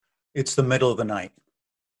It's the middle of the night.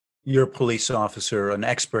 You're a police officer, an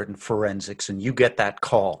expert in forensics, and you get that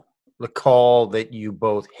call. The call that you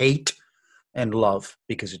both hate and love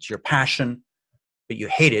because it's your passion, but you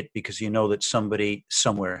hate it because you know that somebody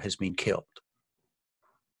somewhere has been killed.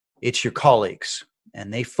 It's your colleagues,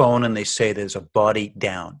 and they phone and they say there's a body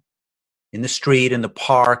down in the street, in the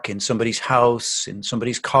park, in somebody's house, in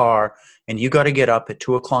somebody's car, and you got to get up at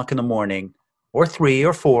 2 o'clock in the morning, or 3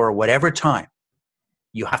 or 4, or whatever time.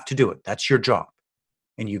 You have to do it. That's your job.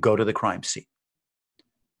 And you go to the crime scene.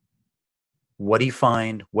 What do you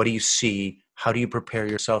find? What do you see? How do you prepare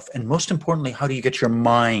yourself? And most importantly, how do you get your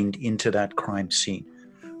mind into that crime scene?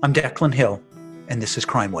 I'm Declan Hill, and this is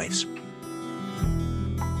Crime Waves.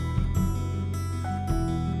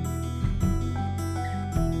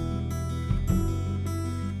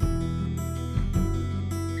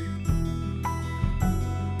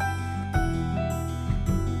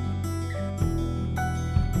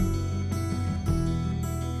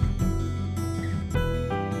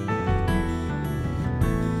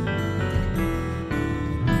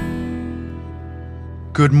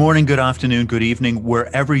 Good morning, good afternoon, good evening,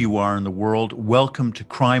 wherever you are in the world. Welcome to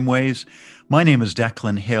Crime Waves. My name is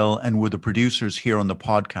Declan Hill, and we're the producers here on the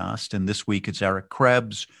podcast. And this week it's Eric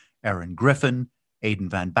Krebs, Erin Griffin, Aidan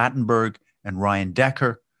Van Battenberg, and Ryan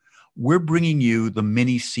Decker. We're bringing you the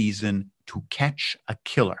mini season To Catch a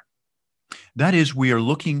Killer. That is, we are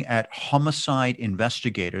looking at homicide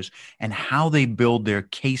investigators and how they build their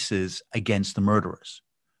cases against the murderers.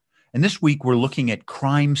 And this week, we're looking at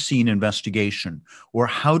crime scene investigation, or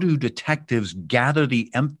how do detectives gather the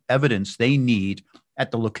evidence they need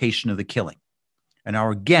at the location of the killing. And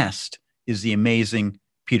our guest is the amazing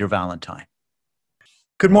Peter Valentine.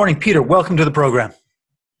 Good morning, Peter. Welcome to the program.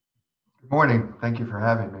 Good morning. Thank you for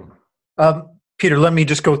having me. Peter, let me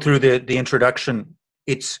just go through the introduction.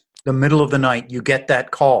 It's the middle of the night. You get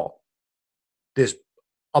that call. There's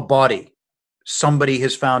a body. Somebody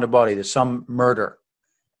has found a body. There's some murder.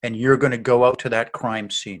 And you're going to go out to that crime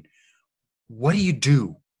scene. What do you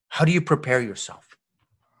do? How do you prepare yourself?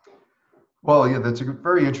 Well, yeah, that's a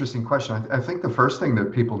very interesting question. I think the first thing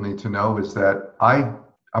that people need to know is that I'm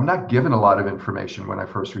not given a lot of information when I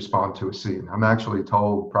first respond to a scene. I'm actually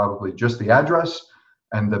told probably just the address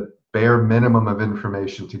and the bare minimum of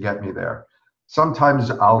information to get me there. Sometimes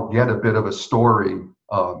I'll get a bit of a story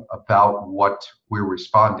about what we're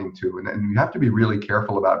responding to. And we have to be really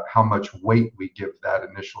careful about how much weight we give that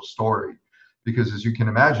initial story, because as you can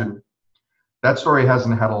imagine, that story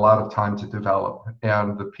hasn't had a lot of time to develop.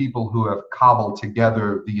 And the people who have cobbled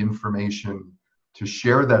together the information to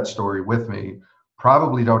share that story with me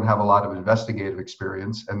probably don't have a lot of investigative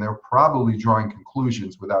experience, and they're probably drawing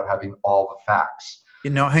conclusions without having all the facts.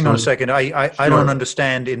 Hang on a second. I don't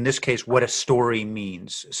understand in this case what a story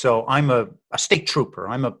means. So I'm a state trooper.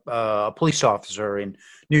 I'm a police officer in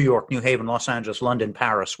New York, New Haven, Los Angeles, London,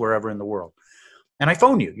 Paris, wherever in the world. And I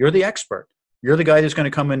phone you. You're the expert. You're the guy that's going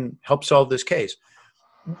to come and help solve this case.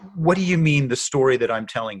 What do you mean, the story that I'm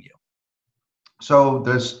telling you? So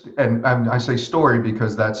and I say story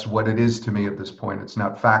because that's what it is to me at this point. It's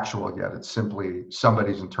not factual yet. It's simply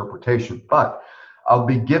somebody's interpretation. But I'll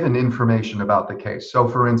be given information about the case. So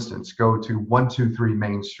for instance, go to 123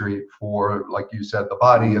 Main Street for, like you said, the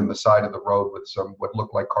body on the side of the road with some what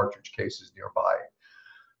look like cartridge cases nearby.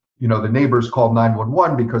 You know, the neighbors called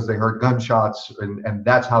 911 because they heard gunshots, and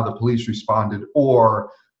that's how the police responded.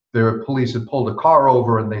 Or the police had pulled a car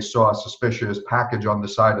over and they saw a suspicious package on the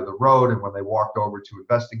side of the road, and when they walked over to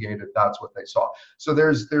investigate it, that's what they saw. So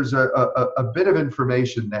there's a bit of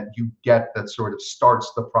information that you get that sort of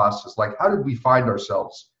starts the process. Like, how did we find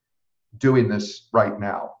ourselves doing this right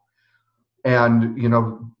now? And, you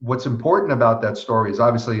know, what's important about that story is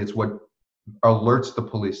obviously it's what alerts the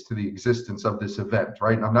police to the existence of this event,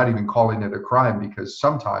 right? And I'm not even calling it a crime because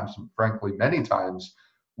sometimes, and frankly, many times,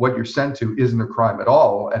 what you're sent to isn't a crime at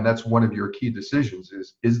all. And that's one of your key decisions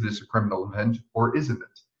is this a criminal event or isn't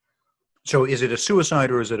it? So is it a suicide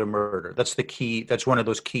or is it a murder? That's the key. That's one of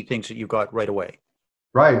those key things that you got right away.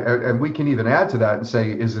 Right. And we can even add to that and say,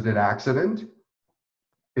 is it an accident?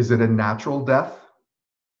 Is it a natural death?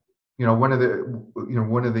 You know, one of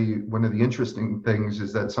the interesting things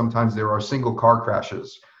is that sometimes there are single car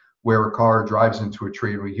crashes where a car drives into a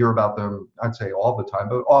tree, and we hear about them, I'd say all the time,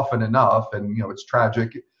 but often enough, and, you know, it's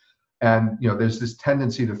tragic. And, you know, there's this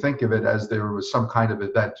tendency to think of it as there was some kind of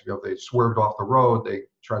event. You know, they swerved off the road, they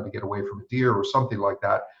tried to get away from a deer or something like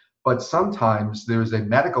that. But sometimes there's a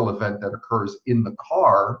medical event that occurs in the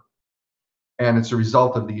car, and it's a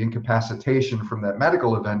result of the incapacitation from that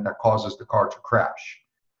medical event that causes the car to crash.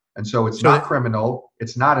 And so it's not criminal,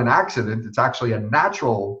 it's not an accident, it's actually a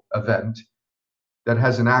natural event. that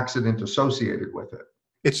has an accident associated with it.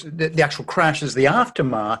 It's the actual crash is the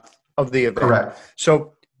aftermath of the event. Correct.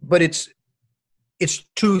 So, but it's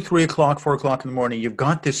 2, 3 o'clock, 4 o'clock in the morning. You've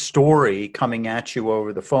got this story coming at you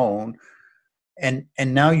over the phone, and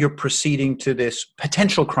now you're proceeding to this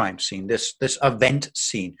potential crime scene, this event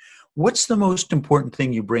scene. What's the most important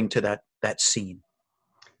thing you bring to that scene?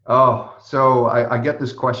 Oh, so I get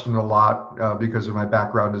this question a lot because of my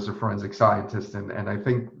background as a forensic scientist, and I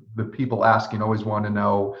think the people asking always want to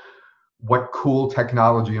know, what cool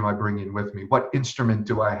technology am I bringing with me? What instrument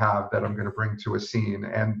do I have that I'm going to bring to a scene?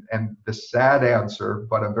 And the sad answer,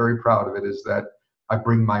 but I'm very proud of it, is that I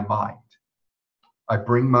bring my mind. I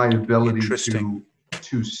bring my ability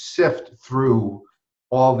to sift through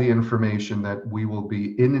all the information that we will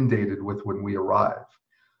be inundated with when we arrive.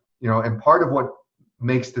 And part of what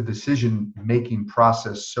makes the decision-making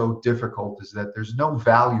process so difficult is that there's no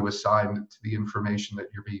value assigned to the information that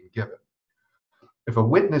you're being given. If a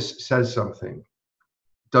witness says something,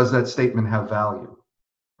 does that statement have value,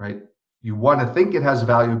 right? You want to think it has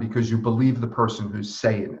value because you believe the person who's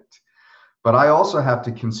saying it. But I also have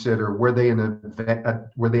to consider, were they at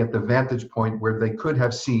the vantage point where they could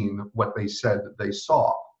have seen what they said that they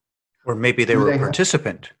saw? Or maybe they were a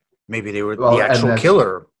participant. Maybe they were the actual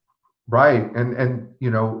killer. Right. And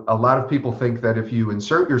a lot of people think that if you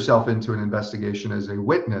insert yourself into an investigation as a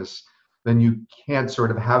witness, then you can't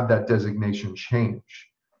sort of have that designation change.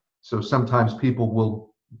 So sometimes people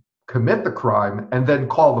will commit the crime and then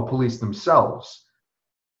call the police themselves,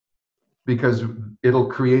 because it'll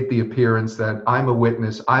create the appearance that I'm a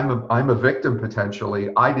witness, I'm a victim potentially,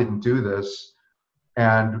 I didn't do this.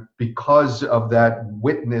 And because of that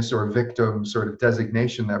witness or victim sort of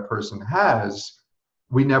designation that person has,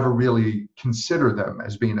 we never really consider them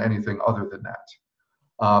as being anything other than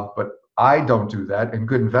that. But I don't do that, and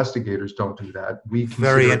good investigators don't do that. We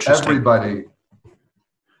consider everybody.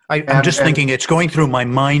 I'm just thinking, it's going through my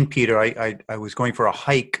mind, Peter. I was going for a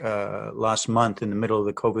hike last month in the middle of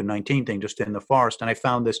the COVID-19 thing, just in the forest, and I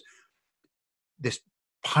found this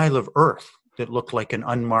pile of earth that looked like an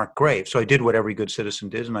unmarked grave. So I did what every good citizen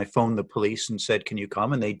did, and I phoned the police and said, "Can you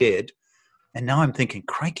come?" And they did. And now I'm thinking,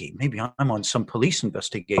 crikey, maybe I'm on some police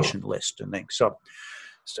investigation list and things. So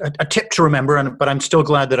a tip to remember, but I'm still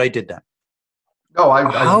glad that I did that. No,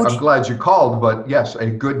 I'm glad you called, but yes, a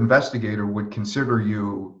good investigator would consider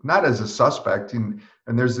you not as a suspect, and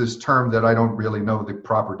there's this term that I don't really know the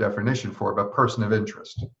proper definition for, but person of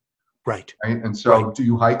interest. Right. And so do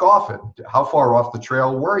you hike often? How far off the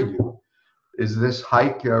trail were you? Is this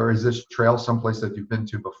hike or is this trail someplace that you've been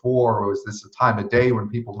to before, or is this a time of day when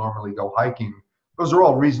people normally go hiking? Those are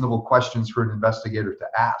all reasonable questions for an investigator to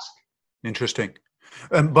ask. Interesting.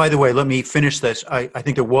 By the way, let me finish this. I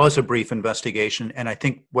think there was a brief investigation, and I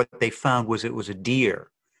think what they found was it was a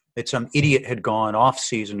deer. That some idiot had gone off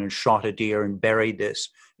season and shot a deer and buried this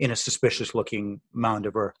in a suspicious looking mound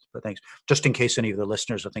of earth. But thanks. Just in case any of the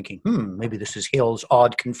listeners are thinking, maybe this is Hill's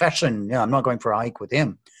odd confession. Yeah, I'm not going for a hike with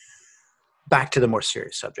him. Back to the more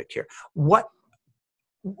serious subject here. What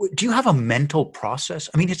do you have a mental process?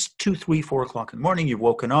 I mean, it's 2, 3, 4 o'clock in the morning. You've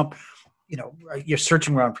woken up. You're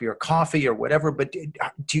searching around for your coffee or whatever. But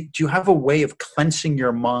do you have a way of cleansing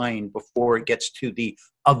your mind before it gets to the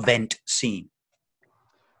event scene?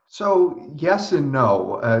 So yes and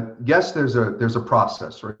no. Yes, there's a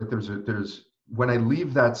process, right? There's when I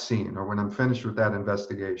leave that scene or when I'm finished with that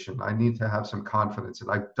investigation, I need to have some confidence that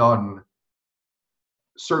I've done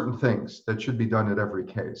certain things that should be done at every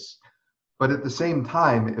case. But at the same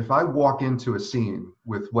time, if I walk into a scene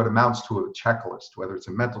with what amounts to a checklist, whether it's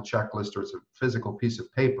a mental checklist or it's a physical piece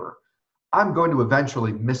of paper, I'm going to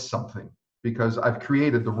eventually miss something because I've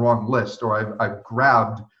created the wrong list, or I've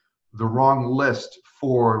grabbed the wrong list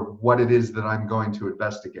for what it is that I'm going to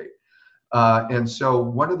investigate. And so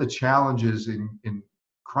one of the challenges in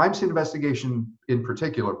crime scene investigation in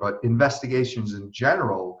particular, but investigations in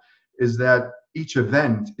general, is that each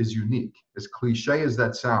event is unique. As cliche as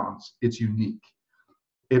that sounds, it's unique.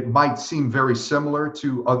 It might seem very similar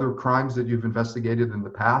to other crimes that you've investigated in the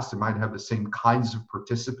past. It might have the same kinds of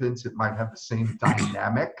participants. It might have the same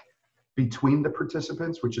dynamic between the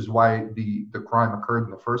participants, which is why the crime occurred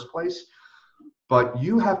in the first place. But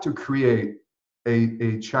you have to create a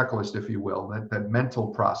checklist, if you will, that mental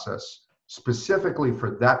process specifically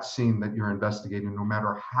for that scene that you're investigating, no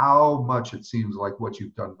matter how much it seems like what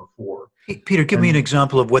you've done before. Hey, Peter, give me an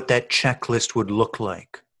example of what that checklist would look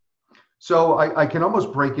like. So I can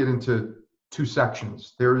almost break it into two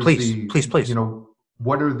sections. There's please.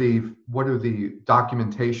 What are the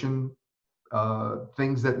documentation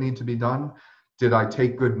things that need to be done? Did I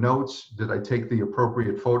take good notes? Did I take the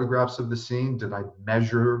appropriate photographs of the scene? Did I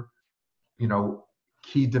measure,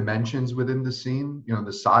 key dimensions within the scene,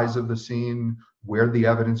 the size of the scene, where the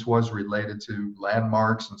evidence was related to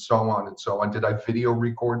landmarks and so on and so on. Did I video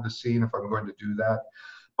record the scene if I'm going to do that?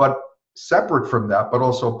 But separate from that, but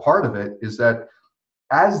also part of it is that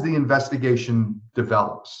as the investigation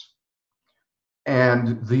develops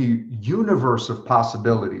and the universe of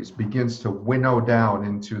possibilities begins to winnow down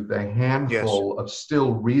into the handful of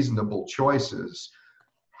still reasonable choices,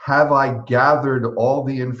 have I gathered all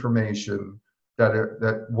the information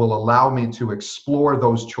that will allow me to explore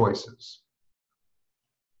those choices?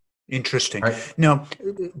 Interesting. Right. Now,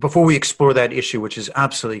 before we explore that issue, which is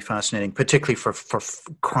absolutely fascinating, particularly for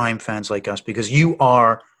crime fans like us, because you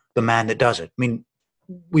are the man that does it. I mean,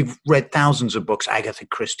 we've read thousands of books, Agatha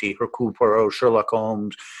Christie, Hercule Poirot, Sherlock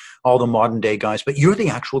Holmes, all the modern day guys, but you're the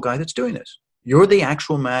actual guy that's doing this. You're the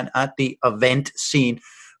actual man at the event scene,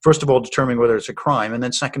 first of all, determining whether it's a crime, and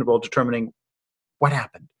then second of all, determining what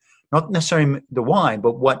happened. Not necessarily the why,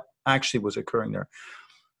 but what actually was occurring there.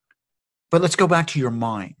 But let's go back to your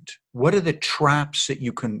mind. What are the traps that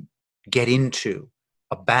you can get into?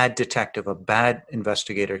 A bad detective, a bad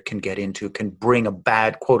investigator can get into, can bring a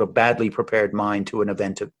badly prepared mind to an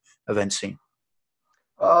event scene.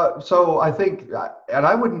 So I think, and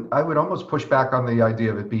I would almost push back on the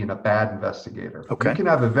idea of it being a bad investigator. Okay. You can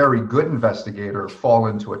have a very good investigator fall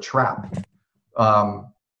into a trap.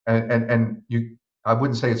 And I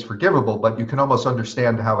wouldn't say it's forgivable, but you can almost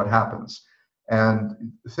understand how it happens.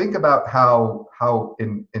 And think about how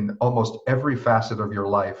in almost every facet of your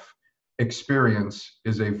life, experience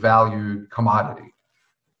is a valued commodity.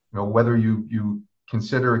 Whether you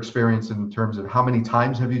consider experience in terms of how many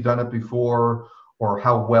times have you done it before, or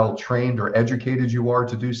how well trained or educated you are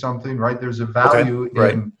to do something, right? There's a value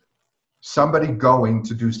in somebody going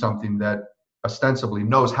to do something that ostensibly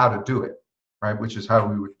knows how to do it, right? Which is how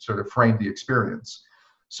we would sort of frame the experience.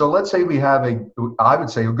 So let's say we have I would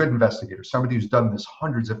say a good investigator, somebody who's done this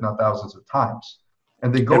hundreds, if not thousands of times.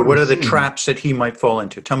 And they go and to what are the the traps that he might fall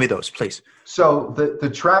into? Tell me those, please. So the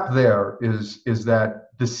trap there is that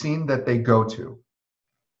the scene that they go to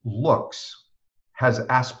has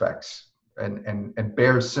aspects and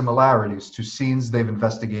bears similarities to scenes they've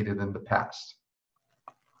investigated in the past.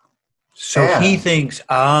 So he thinks,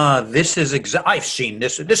 this is I've seen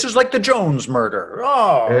this. This is like the Jones murder.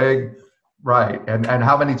 Oh, right. And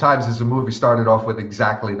how many times has the movie started off with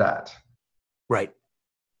exactly that? Right.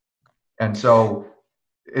 And so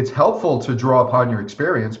it's helpful to draw upon your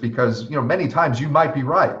experience because, many times you might be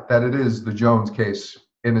right that it is the Jones case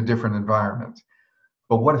in a different environment.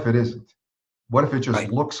 But what if it isn't? What if it just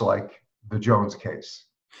looks like the Jones case?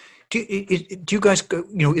 Do you guys go,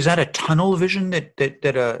 is that a tunnel vision that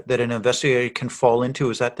an investigator can fall into?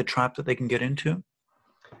 Is that the trap that they can get into?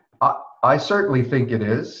 I certainly think it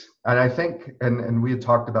is. And I think, and we had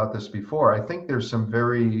talked about this before, I think there's some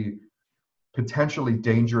very potentially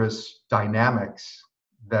dangerous dynamics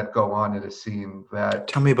that go on in a scene that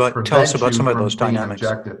tell us about some of those dynamics.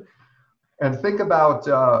 Objective. And think about,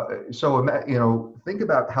 think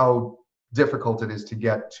about how difficult it is to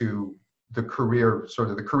get to the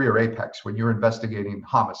career apex when you're investigating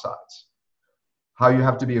homicides. How you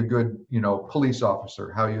have to be a good, police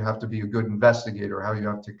officer, how you have to be a good investigator, how you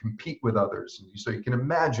have to compete with others. And so you can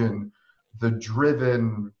imagine the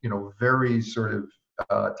driven, very sort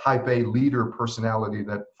of type A leader personality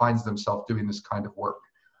that finds themselves doing this kind of work.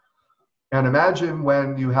 And imagine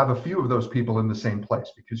when you have a few of those people in the same place,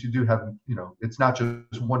 because you do have, it's not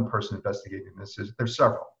just one person investigating this, there's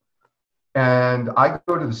several. And I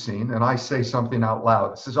go to the scene and I say something out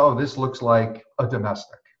loud. It says, this looks like a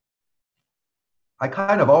domestic. I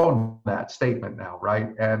kind of own that statement now,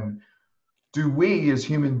 right? And do we as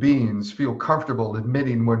human beings feel comfortable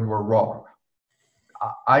admitting when we're wrong?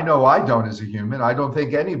 I know I don't as a human. I don't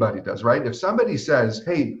think anybody does, right? If somebody says,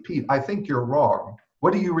 hey, Pete, I think you're wrong,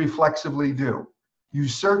 what do you reflexively do? You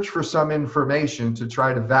search for some information to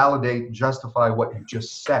try to validate and justify what you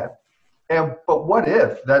just said. But what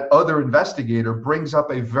if that other investigator brings up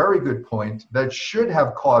a very good point that should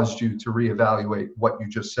have caused you to reevaluate what you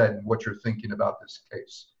just said and what you're thinking about this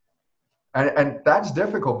case? And that's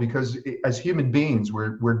difficult because as human beings,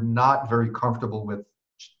 we're not very comfortable with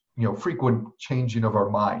frequent changing of our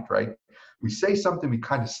mind, right? We say something, we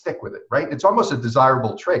kind of stick with it, right? It's almost a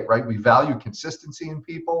desirable trait, right? We value consistency in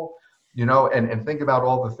people, and think about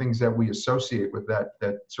all the things that we associate with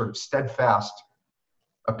that sort of steadfast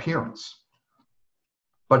appearance.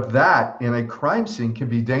 But that in a crime scene can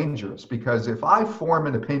be dangerous because if I form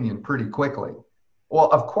an opinion pretty quickly, well,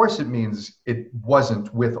 of course it means it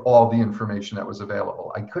wasn't with all the information that was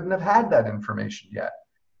available. I couldn't have had that information yet.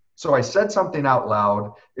 So I said something out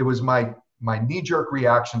loud. It was my knee-jerk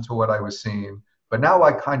reaction to what I was seeing. but now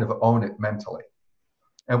I kind of own it mentally.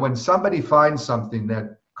 And when somebody finds something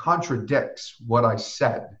that contradicts what I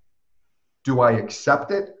said, do I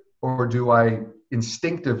accept it, or do I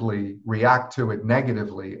instinctively react to it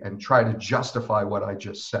negatively and try to justify what I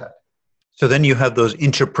just said? So then you have those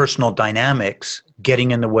interpersonal dynamics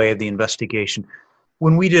getting in the way of the investigation.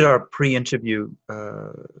 When we did our pre-interview,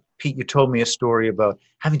 Pete, you told me a story about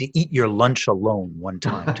having to eat your lunch alone one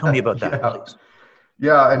time. Tell me about that, Yeah. please.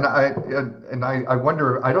 Yeah, and I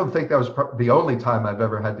wonder. I don't think that was the only time I've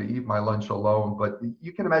ever had to eat my lunch alone. But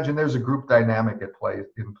you can imagine there's a group dynamic at play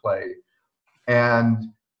and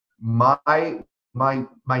my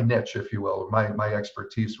niche, if you will, my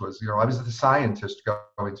expertise was, I was the scientist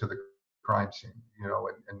going to the crime scene,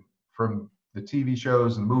 and from the TV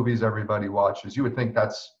shows and movies everybody watches, you would think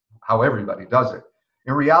that's how everybody does it.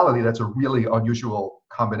 In reality, that's a really unusual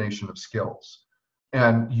combination of skills.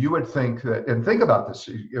 And you would think that, and think about this,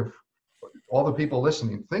 if all the people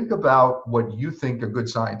listening, think about what you think a good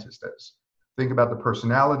scientist is. Think about the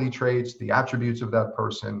personality traits, the attributes of that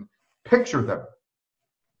person, picture them.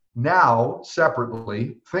 Now,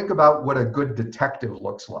 separately, think about what a good detective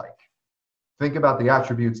looks like. Think about the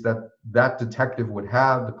attributes that that detective would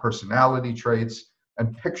have, the personality traits,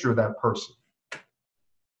 and picture that person.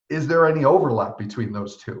 Is there any overlap between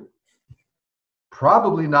those two?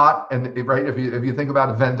 Probably not. And right, if you think about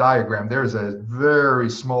a Venn diagram, there's a very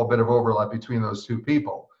small bit of overlap between those two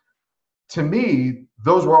people. To me,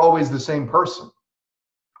 those were always the same person.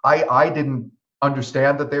 I didn't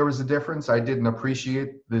understand that there was a difference. I didn't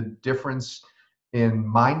appreciate the difference in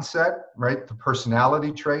mindset, right? The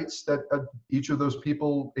personality traits that each of those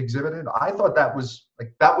people exhibited. I thought that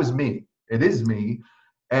was me. It is me.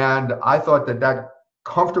 And I thought that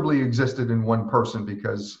comfortably existed in one person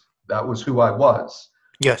because that was who I was.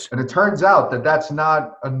 Yes. And it turns out that that's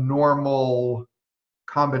not a normal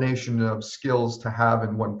combination of skills to have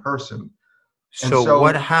in one person. So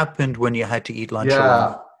what happened when you had to eat lunch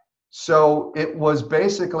alone? So it was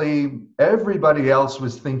basically everybody else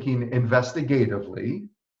was thinking investigatively,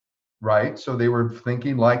 right? So they were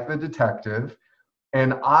thinking like the detective.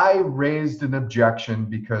 And I raised an objection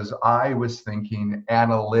because I was thinking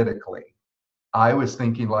analytically. I was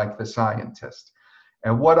thinking like the scientist.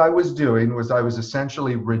 And what I was doing was I was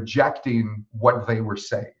essentially rejecting what they were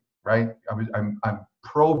saying, right? I'm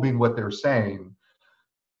probing what they're saying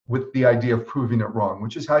with the idea of proving it wrong,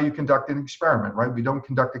 which is how you conduct an experiment, right? We don't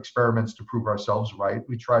conduct experiments to prove ourselves right.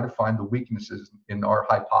 We try to find the weaknesses in our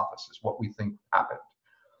hypothesis, what we think happened.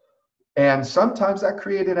 And sometimes that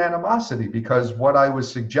created animosity because what I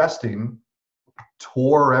was suggesting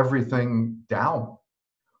tore everything down,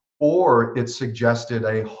 or it suggested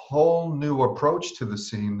a whole new approach to the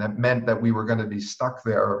scene that meant that we were going to be stuck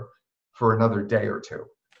there for another day or two.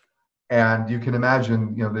 And you can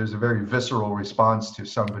imagine, there's a very visceral response to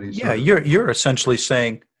somebody. Yeah, you're essentially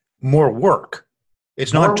saying more work.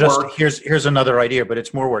 It's not just here's another idea, but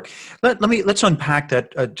it's more work. Let's unpack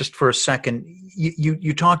that just for a second.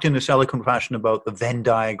 You talked in this eloquent fashion about the Venn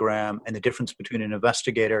diagram and the difference between an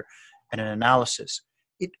investigator and an analysis.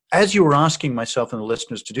 As you were asking myself and the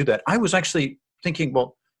listeners to do that, I was actually thinking,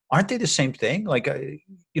 well, aren't they the same thing? Like,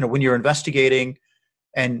 when you're investigating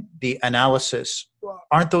and the analysis,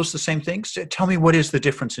 aren't those the same things? Tell me, what is the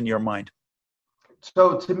difference in your mind?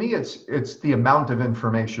 So to me, it's the amount of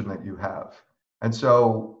information that you have. And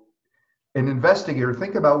so an investigator,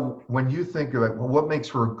 think about when you think about, well, what makes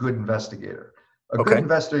for a good investigator? Good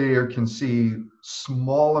investigator can see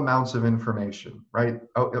small amounts of information, right?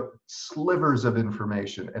 Slivers of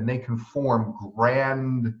information, and they can form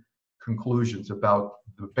grand conclusions about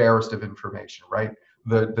the barest of information, right?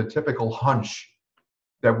 The typical hunch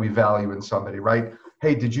that we value in somebody, right?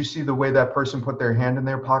 Hey, did you see the way that person put their hand in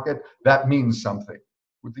their pocket? That means something.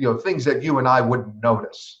 Things that you and I wouldn't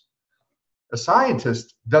notice. A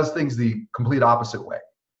scientist does things the complete opposite way.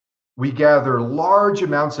 We gather large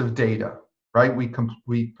amounts of data, right?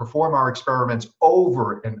 We perform our experiments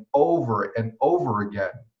over and over and over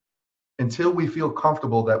again until we feel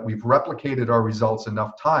comfortable that we've replicated our results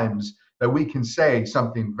enough times that we can say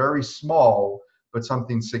something very small, but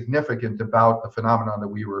something significant about the phenomenon that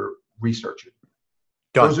we were researching.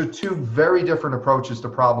 Those are two very different approaches to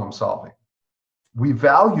problem solving. We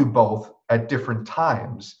value both at different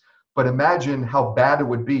times, but imagine how bad it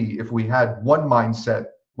would be if we had one mindset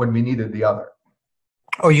when we needed the other.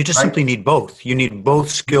 Oh, you just simply need both. You need both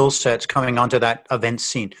skill sets coming onto that event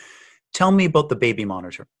scene. Tell me about the baby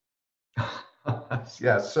monitor.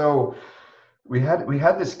 Yeah, so we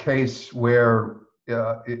had this case where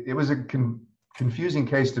it was a confusing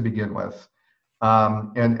case to begin with.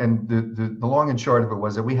 And the long and short of it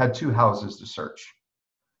was that we had two houses to search.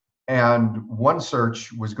 And one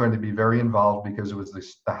search was going to be very involved because it was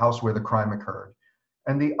the house where the crime occurred.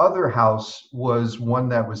 And the other house was one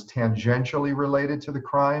that was tangentially related to the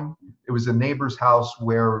crime. It was a neighbor's house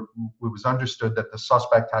where it was understood that the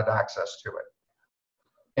suspect had access to it.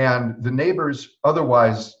 And the neighbors,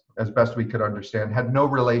 otherwise, as best we could understand, had no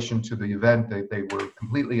relation to the event. They were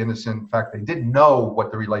completely innocent. In fact, they didn't know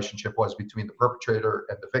what the relationship was between the perpetrator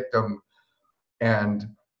and the victim. And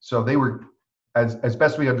so they were, as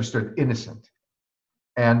best we understood, innocent.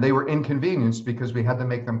 And they were inconvenienced because we had to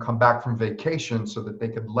make them come back from vacation so that they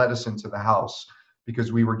could let us into the house,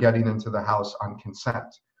 because we were getting into the house on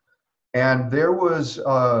consent. And there was a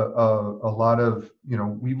lot of,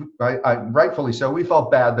 rightfully so, we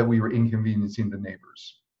felt bad that we were inconveniencing the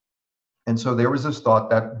neighbors. And so there was this thought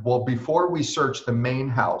that, well, before we search the main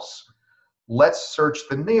house, let's search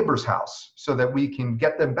the neighbor's house so that we can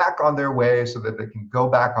get them back on their way so that they can go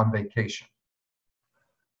back on vacation.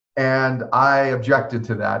 And I objected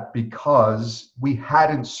to that because we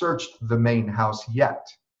hadn't searched the main house yet.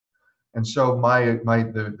 And so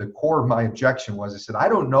the core of my objection was, I said, I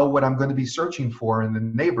don't know what I'm going to be searching for in the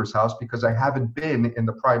neighbor's house because I haven't been in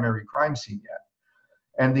the primary crime scene yet.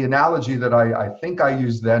 And the analogy that I think I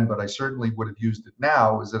used then, but I certainly would have used it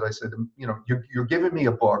now, is that I said, you're giving me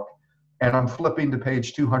a book and I'm flipping to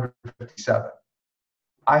page 257.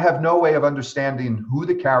 I have no way of understanding who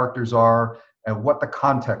the characters are and what the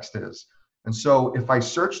context is. And so if I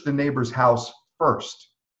search the neighbor's house first,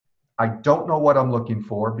 I don't know what I'm looking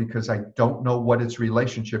for because I don't know what its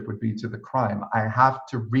relationship would be to the crime. I have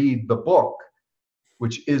to read the book,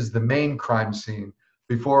 which is the main crime scene,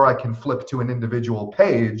 before I can flip to an individual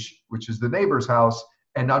page, which is the neighbor's house,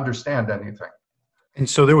 and understand anything. And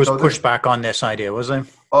so there was pushback on this idea, was there?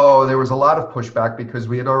 Oh, there was a lot of pushback because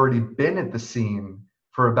we had already been at the scene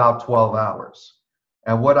for about 12 hours.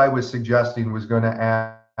 And what I was suggesting was going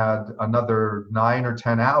to add another 9 or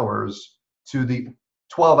 10 hours to the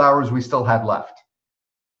 12 hours we still had left.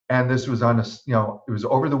 And this was on it was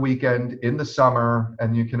over the weekend in the summer,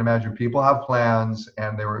 and you can imagine people have plans,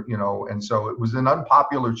 and they were, and so it was an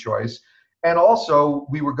unpopular choice. And also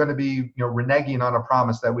we were going to be, reneging on a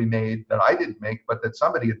promise that we made, that I didn't make, but that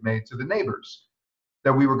somebody had made to the neighbors,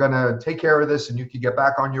 that we were going to take care of this and you could get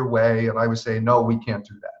back on your way. And I was saying, no, we can't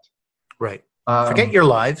do that. Right. Forget your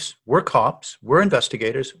lives. We're cops. We're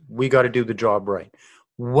investigators. We got to do the job right.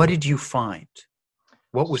 What did you find?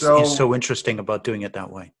 What was so interesting about doing it that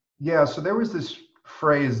way? Yeah, so there was this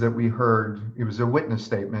phrase that we heard. It was a witness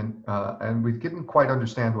statement, and we didn't quite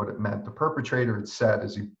understand what it meant. The perpetrator had said,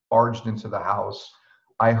 as he barged into the house,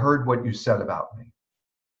 "I heard what you said about me,"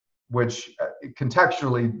 which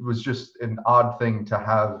contextually was just an odd thing to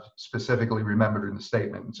have specifically remembered in the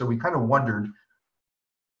statement. And so we kind of wondered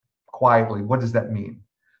quietly, what does that mean?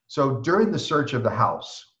 So during the search of the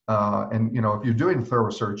house, and if you're doing a thorough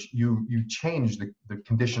search, you change the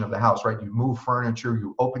condition of the house, right? You move furniture,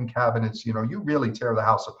 you open cabinets, you really tear the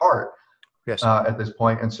house apart. Yes. At this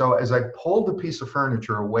point. And so as I pulled a piece of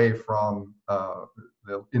furniture away from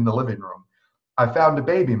in the living room, I found a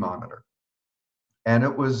baby monitor, and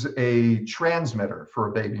it was a transmitter for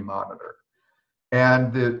a baby monitor.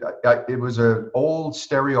 And it was an old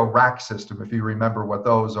stereo rack system, if you remember what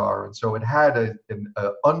those are. And so it had an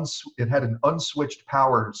unswitched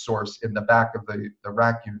power source in the back of the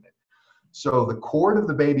rack unit. So the cord of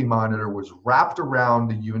the baby monitor was wrapped around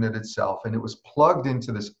the unit itself, and it was plugged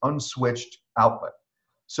into this unswitched outlet.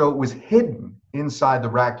 So it was hidden inside the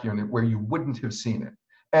rack unit where you wouldn't have seen it.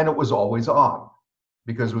 And it was always on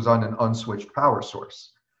because it was on an unswitched power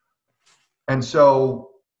source. And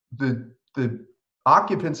so the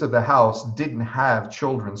occupants of the house didn't have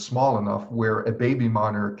children small enough where a baby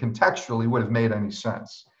monitor contextually would have made any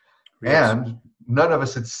sense. Yes. And none of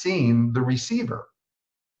us had seen the receiver.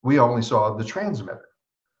 We only saw the transmitter.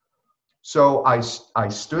 So I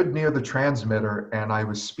stood near the transmitter and I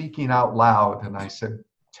was speaking out loud, and I said,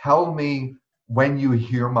 "Tell me when you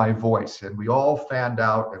hear my voice." And we all fanned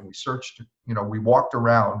out and we searched, we walked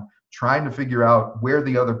around trying to figure out where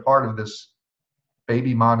the other part of this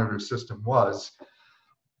baby monitor system was.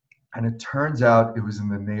 And it turns out it was in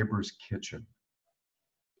the neighbor's kitchen.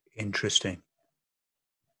 Interesting.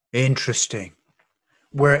 And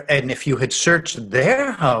if you had searched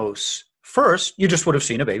their house first, you just would have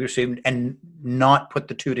seen a baby and not put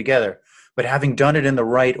the two together. But having done it in the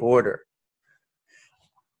right order.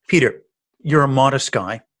 Peter, you're a modest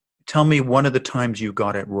guy. Tell me one of the times you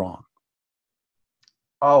got it wrong.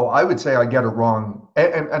 Oh, I would say I get it wrong.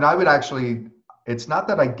 And I would actually, it's not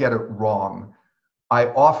that I get it wrong. I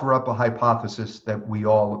offer up a hypothesis that we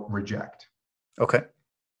all reject. Okay.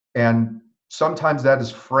 And sometimes that is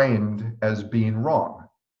framed as being wrong.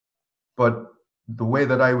 But the way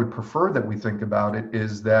that I would prefer that we think about it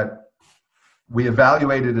is that we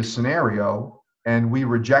evaluated a scenario and we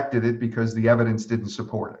rejected it because the evidence didn't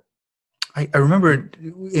support it. I remember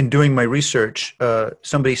in doing my research,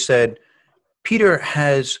 somebody said, Peter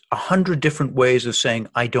has 100 different ways of saying,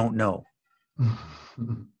 I don't know.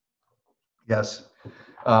 Yes.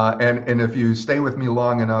 And if you stay with me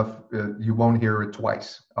long enough, you won't hear it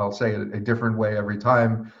twice. I'll say it a different way every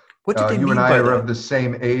time. What did they you mean and I by are that? of the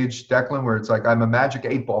same age, Declan, where it's like I'm a magic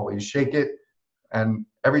 8-ball. You shake it, and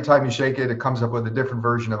every time you shake it, it comes up with a different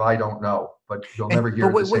version of I don't know, but you'll never hear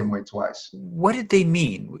it the same way twice. What did they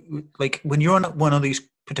mean? Like when you're on one of these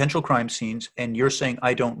potential crime scenes and you're saying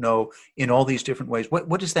I don't know in all these different ways,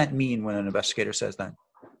 what does that mean when an investigator says that?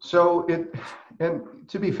 So and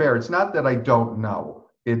to be fair, it's not that I don't know.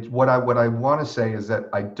 It's what I want to say is that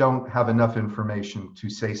I don't have enough information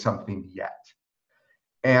to say something yet.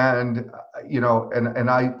 And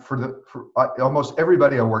almost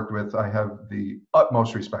everybody I worked with, I have the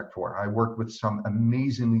utmost respect for. I worked with some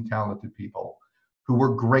amazingly talented people who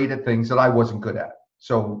were great at things that I wasn't good at.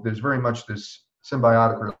 So there's very much this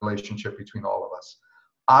symbiotic relationship between all of us.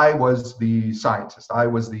 I was the scientist. I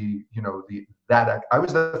was I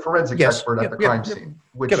was the forensics expert at the crime scene.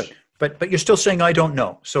 But you're still saying I don't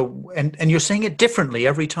know. So and you're saying it differently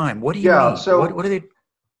every time. What do you mean? So what are they?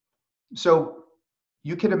 So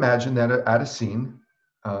you can imagine that at a scene,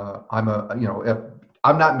 I'm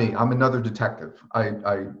not me. I'm another detective.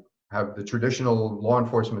 I have the traditional law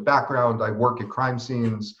enforcement background. I work at crime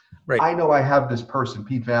scenes. Right. I know I have this person,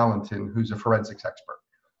 Pete Valentin, who's a forensics expert.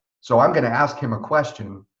 So I'm going to ask him a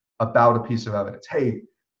question about a piece of evidence. Hey,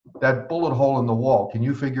 that bullet hole in the wall, can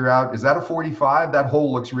you figure out, is that a 45? That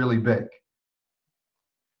hole looks really big.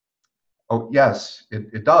 Oh, yes,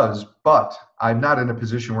 it does, but I'm not in a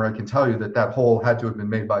position where I can tell you that hole had to have been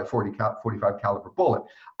made by a 45 caliber bullet.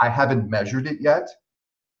 I haven't measured it yet.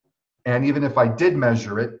 And even if I did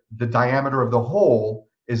measure it, the diameter of the hole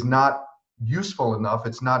is not useful enough.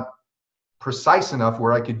 It's not precise enough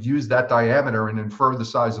where I could use that diameter and infer the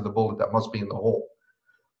size of the bullet that must be in the hole.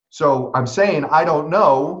 So I'm saying I don't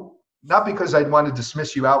know, not because I'd want to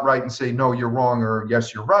dismiss you outright and say, no, you're wrong, or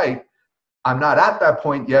yes, you're right. I'm not at that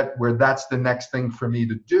point yet where that's the next thing for me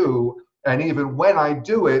to do. And even when I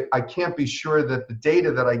do it, I can't be sure that the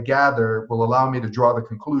data that I gather will allow me to draw the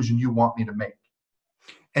conclusion you want me to make.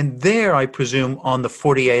 And there, I presume, on the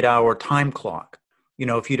 48-hour time clock,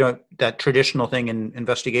 if you don't, that traditional thing in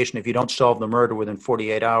investigation, if you don't solve the murder within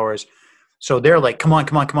 48 hours, so they're like, come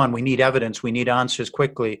on, we need evidence, we need answers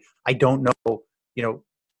quickly. I don't know,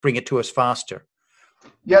 bring it to us faster.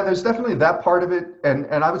 Yeah, there's definitely that part of it. And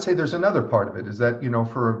I would say there's another part of it is that,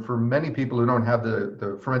 for many people who don't have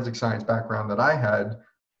the forensic science background that I had,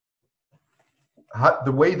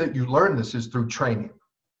 the way that you learn this is through training,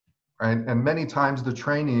 right? And many times the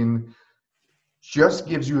training just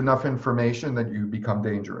gives you enough information that you become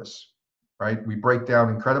dangerous, right? We break down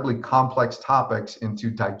incredibly complex topics into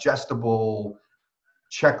digestible,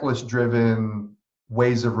 checklist-driven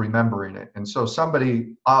ways of remembering it. And so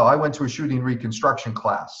I went to a shooting reconstruction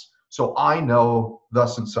class, so I know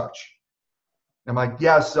thus and such. I'm like,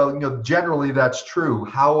 yeah, so, generally that's true.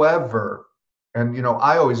 However, and,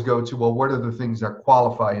 I always go to, well, what are the things that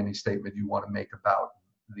qualify any statement you want to make about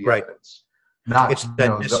the evidence? Not,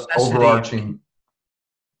 the overarching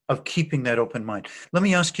of keeping that open mind. Let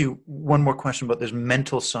me ask you one more question about this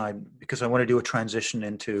mental side, because I want to do a transition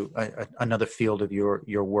into another field of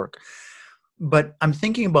your work. But I'm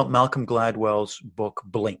thinking about Malcolm Gladwell's book,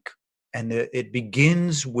 Blink. And it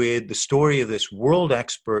begins with the story of this world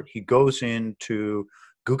expert. He goes into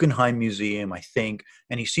Guggenheim Museum, I think,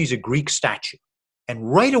 and he sees a Greek statue.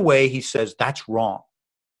 And right away he says, that's wrong.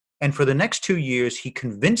 And for the next 2 years, he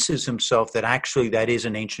convinces himself that actually that is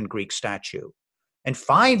an ancient Greek statue. And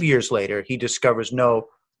 5 years later, he discovers, no,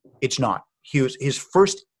 it's not. His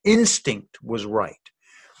first instinct was right.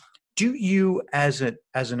 Do you, as an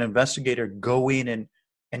investigator, go in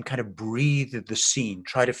and kind of breathe the scene,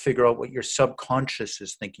 try to figure out what your subconscious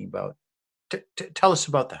is thinking about? Tell us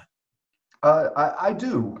about that. I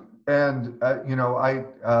do. And, I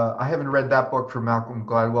haven't read that book from Malcolm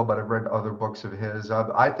Gladwell, but I've read other books of his.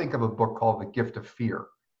 I think of a book called The Gift of Fear.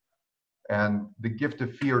 And The Gift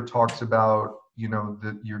of Fear talks about,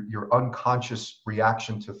 your unconscious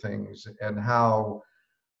reaction to things and how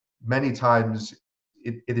many times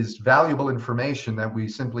it is valuable information that we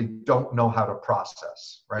simply don't know how to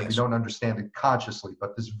process, right? Yes. We don't understand it consciously,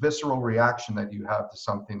 but this visceral reaction that you have to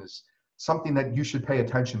something is something that you should pay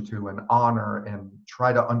attention to and honor and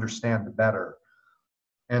try to understand better.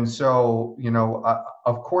 And so,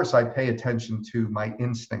 of course, I pay attention to my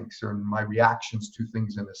instincts or my reactions to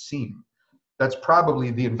things in a scene. that's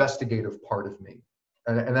probably the investigative part of me.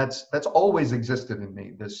 And that's always existed in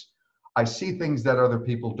me. I see things that other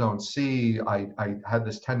people don't see. I had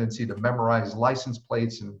this tendency to memorize license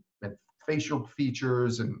plates and facial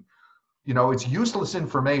features, and it's useless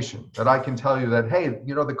information that I can tell you that, hey,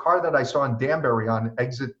 the car that I saw in Danbury on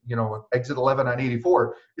exit 11 on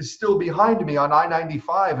 84 is still behind me on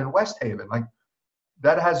I-95 in West Haven. Like,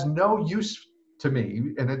 that has no use to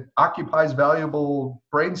me, and it occupies valuable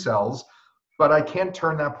brain cells, but I can't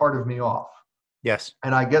turn that part of me off. Yes.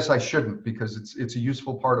 And I guess I shouldn't, because it's a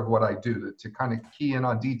useful part of what I do, to kind of key in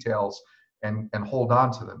on details and hold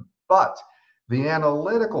on to them. But the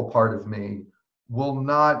analytical part of me will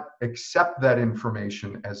not accept that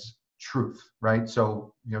information as truth, right?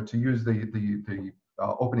 So, to use the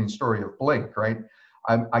opening story of Blink, right?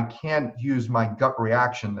 I can't use my gut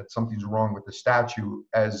reaction that something's wrong with the statue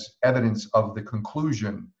as evidence of the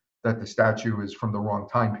conclusion that the statue is from the wrong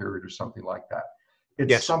time period or something like that.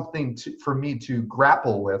 It's something for me to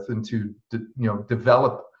grapple with and to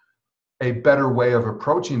develop a better way of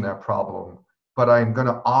approaching that problem. But I'm going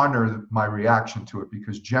to honor my reaction to it,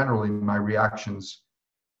 because generally my reactions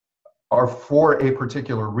are for a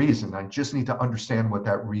particular reason. I just need to understand what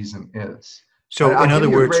that reason is. So, in other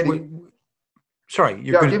words, sorry,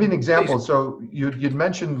 I'll give you an example. Please. So you'd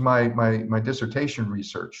mentioned my dissertation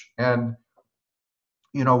research, and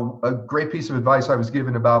a great piece of advice I was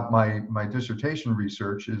given about my dissertation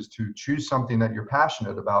research is to choose something that you're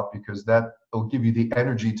passionate about, because that will give you the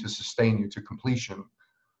energy to sustain you to completion.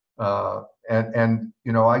 And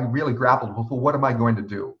I really grappled with, well, what am I going to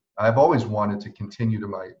do? I've always wanted to continue to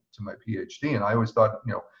my PhD, and I always thought,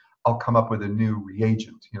 I'll come up with a new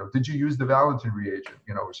reagent. Did you use the Valentin reagent?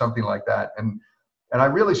 Or something like that. And I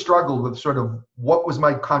really struggled with sort of, what was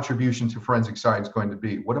my contribution to forensic science going to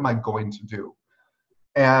be? What am I going to do?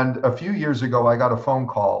 And a few years ago, I got a phone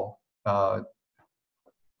call to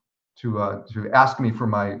ask me for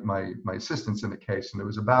my assistance in the case, and it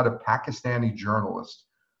was about a Pakistani journalist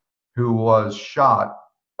who was shot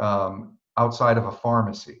outside of a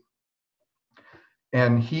pharmacy.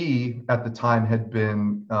 And he, at the time, had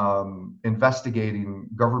been investigating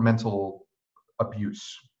governmental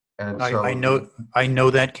abuse. And so I know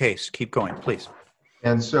that case. Keep going, please.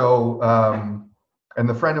 And so, and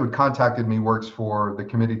the friend who had contacted me works for the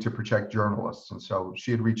Committee to Protect Journalists. And so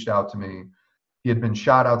she had reached out to me. He had been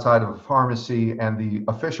shot outside of a pharmacy, and the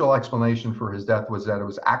official explanation for his death was that it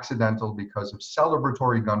was accidental because of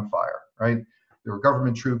celebratory gunfire, right? There were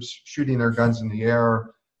government troops shooting their guns in the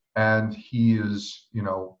air, and he is,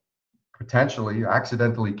 potentially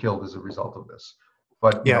accidentally killed as a result of this.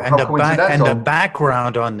 But and the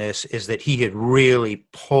background on this is that he had really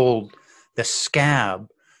pulled the scab,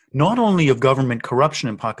 not only of government corruption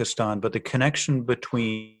in Pakistan, but the connection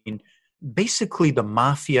between basically the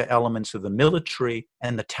mafia elements of the military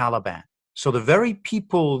and the Taliban. So the very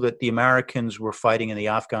people that the Americans were fighting and the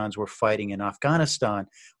Afghans were fighting in Afghanistan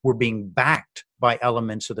were being backed by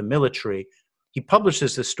elements of the military. He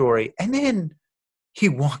publishes this story, and then he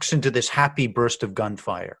walks into this happy burst of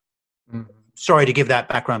gunfire. Mm-hmm. Sorry to give that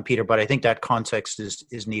background, Peter, but I think that context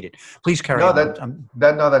is needed. Please carry on.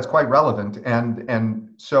 That's quite relevant. And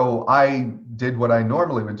so I did what I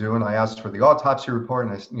normally would do, and I asked for the autopsy report,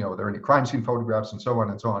 and are there any crime scene photographs, and so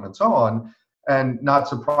on and so on and so on. And not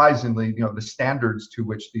surprisingly, the standards to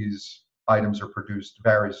which these items are produced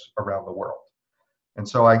varies around the world. And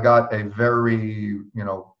so I got a very,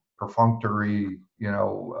 perfunctory,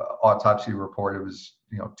 autopsy report. It was,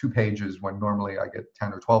 2 pages when normally I get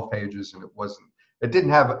 10 or 12 pages, and it didn't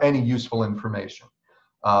have any useful information.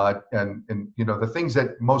 And the things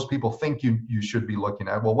that most people think you should be looking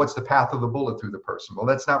at, well, what's the path of the bullet through the person? Well,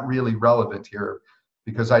 that's not really relevant here,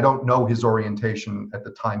 because I don't know his orientation at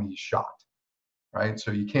the time he's shot, right?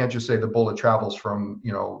 So you can't just say the bullet travels from,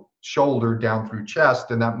 shoulder down through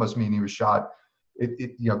chest, and that must mean he was shot.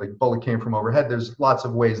 The bullet came from overhead. There's lots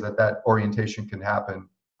of ways that orientation can happen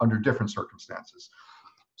under different circumstances.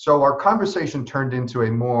 So our conversation turned into a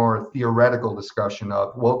more theoretical discussion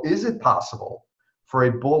of, well, is it possible for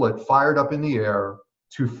a bullet fired up in the air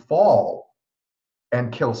to fall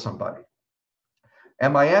and kill somebody?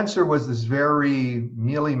 And my answer was this very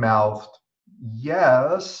mealy-mouthed,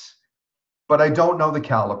 yes, but I don't know the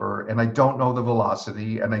caliber, and I don't know the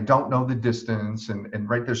velocity, and I don't know the distance, and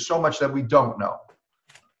right, there's so much that we don't know.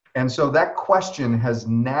 And so that question has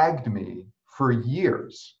nagged me for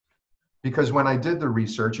years, because when I did the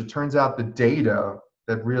research, it turns out the data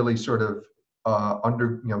that really sort of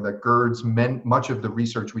that girds much of the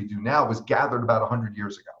research we do now was gathered about 100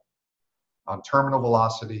 years ago on terminal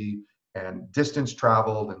velocity and distance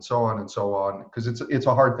traveled and so on, because it's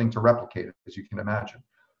a hard thing to replicate, as you can imagine.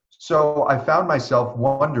 So I found myself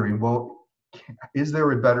wondering, well, is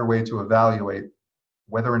there a better way to evaluate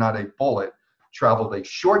whether or not a bullet traveled a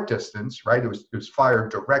short distance, right? It was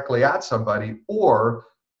fired directly at somebody, or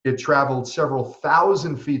it traveled several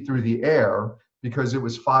thousand feet through the air because it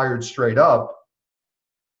was fired straight up,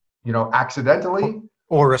 accidentally.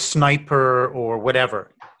 Or a sniper or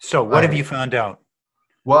whatever. So what have you found out?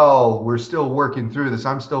 Well, we're still working through this.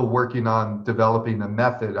 I'm still working on developing a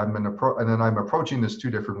method. And then I'm approaching this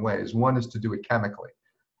two different ways. One is to do it chemically.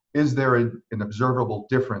 Is there an observable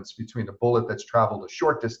difference between a bullet that's traveled a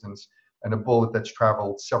short distance and a bullet that's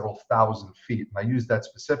traveled several thousand feet? And I use that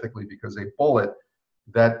specifically because a bullet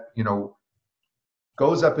that,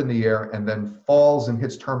 goes up in the air and then falls and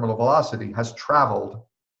hits terminal velocity has traveled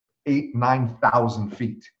 9,000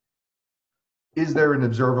 feet. Is there an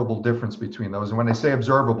observable difference between those? And when I say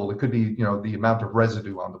observable, it could be, the amount of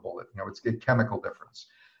residue on the bullet. It's a chemical difference.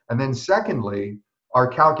 And then secondly, our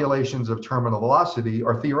calculations of terminal velocity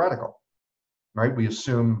are theoretical, right? We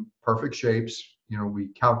assume perfect shapes, we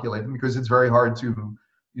calculate them because it's very hard to,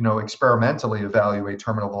 experimentally evaluate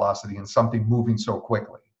terminal velocity in something moving so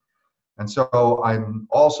quickly. And so I'm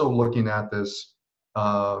also looking at this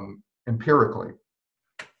empirically.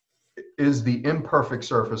 Is the imperfect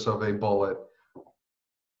surface of a bullet,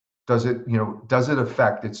 does it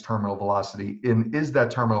affect its terminal velocity? And is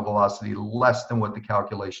that terminal velocity less than what the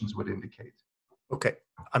calculations would indicate? Okay,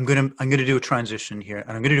 I'm gonna do a transition here,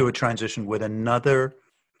 and I'm gonna do a transition with another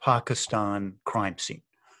Pakistan crime scene,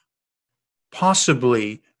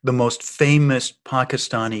 possibly the most famous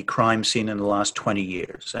Pakistani crime scene in the last 20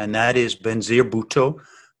 years, and that is Benazir Bhutto,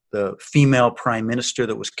 the female prime minister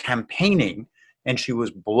that was campaigning, and she was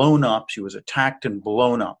blown up. She was attacked and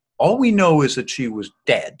blown up. All we know is that she was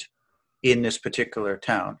dead in this particular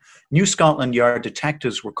town. New Scotland Yard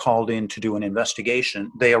detectives were called in to do an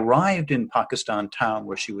investigation. They arrived in Pakistan town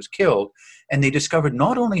where she was killed, and they discovered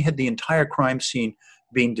not only had the entire crime scene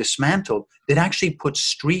been dismantled, they'd actually put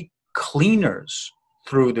street cleaners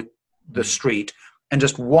through the street and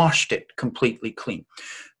just washed it completely clean.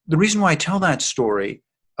 The reason why I tell that story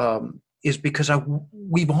is because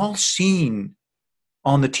we've all seen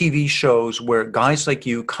on the TV shows where guys like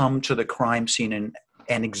you come to the crime scene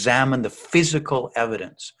and examine the physical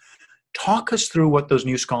evidence. Talk us through what those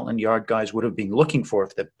New Scotland Yard guys would have been looking for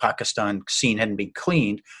if the Pakistan scene hadn't been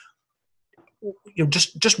cleaned.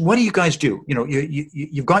 Just what do you guys do?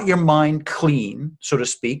 You've got your mind clean, so to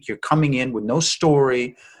speak. You're coming in with no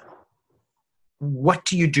story. What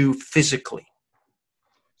do you do physically?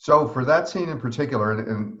 So for that scene in particular,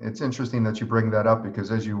 and it's interesting that you bring that up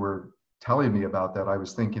because as you were telling me about that, I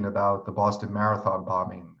was thinking about the Boston Marathon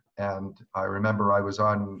bombing. And I remember I was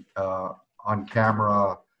on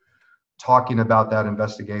camera talking about that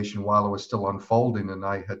investigation while it was still unfolding. And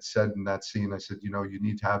I had said in that scene, I said, you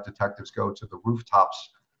need to have detectives go to the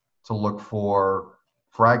rooftops to look for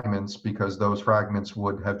fragments because those fragments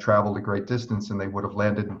would have traveled a great distance and they would have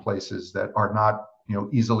landed in places that are not,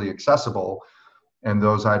 easily accessible. And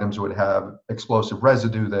those items would have explosive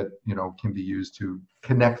residue that, can be used to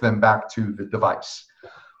connect them back to the device.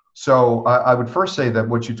 So I would first say that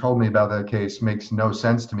what you told me about that case makes no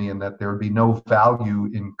sense to me and that there would be no value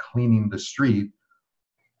in cleaning the street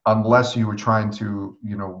unless you were trying to,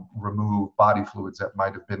 remove body fluids that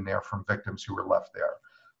might have been there from victims who were left there.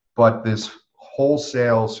 But this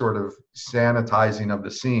wholesale sort of sanitizing of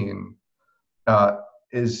the scene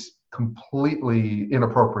is completely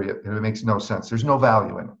inappropriate and it makes no sense. There's no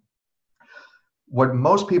value in it. What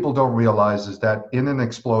most people don't realize is that in an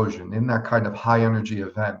explosion, in that kind of high energy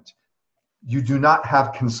event, you do not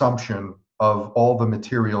have consumption of all the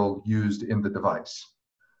material used in the device.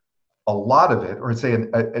 A lot of it, or say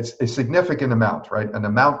it's a significant amount, right? An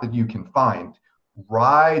amount that you can find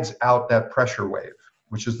rides out that pressure wave,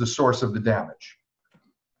 which is the source of the damage,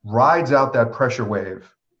 rides out that pressure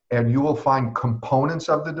wave, and you will find components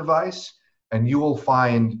of the device and you will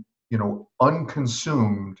find,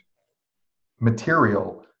 unconsumed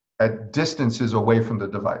material at distances away from the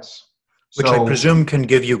device. Which I presume can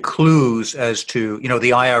give you clues as to,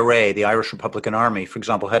 the IRA, the Irish Republican Army, for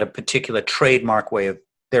example, had a particular trademark way of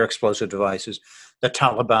their explosive devices. The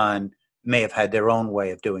Taliban may have had their own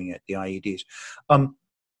way of doing it, the IEDs.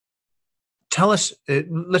 Tell us,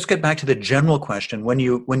 let's get back to the general question. When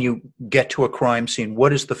you get to a crime scene,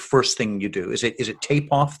 what is the first thing you do? Is it tape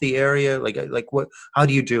off the area? Like what, how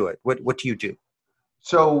do you do it? What do you do?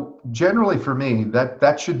 So generally for me,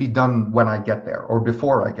 that should be done when I get there or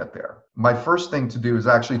before I get there. My first thing to do is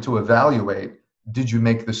actually to evaluate, did you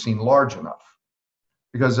make the scene large enough?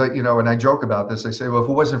 Because, and I joke about this, I say, well, if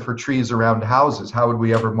it wasn't for trees around houses, how would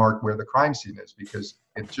we ever mark where the crime scene is? Because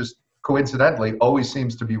coincidentally always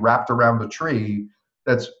seems to be wrapped around a tree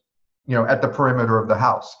that's, at the perimeter of the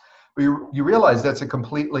house. But you realize that's a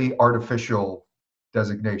completely artificial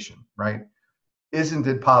designation, right? Isn't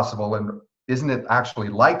it possible, and isn't it actually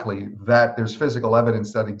likely that there's physical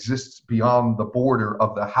evidence that exists beyond the border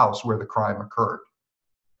of the house where the crime occurred?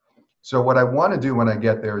 So what I want to do when I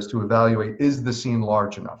get there is to evaluate, is the scene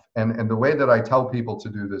large enough? And the way that I tell people to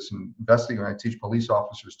do this, and investigating, I teach police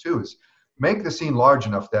officers too, is make the scene large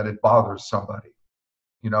enough that it bothers somebody.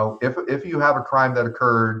 If you have a crime that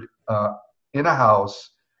occurred in a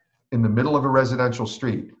house in the middle of a residential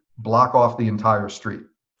street, block off the entire street.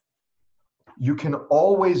 You can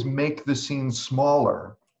always make the scene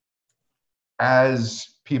smaller as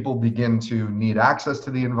people begin to need access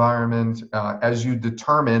to the environment, as you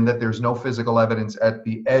determine that there's no physical evidence at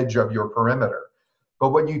the edge of your perimeter.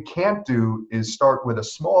 But what you can't do is start with a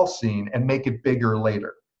small scene and make it bigger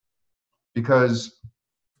later. Because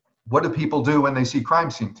what do people do when they see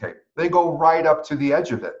crime scene tape? They go right up to the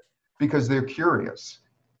edge of it because they're curious.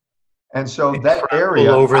 And so that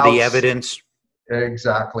area over the evidence.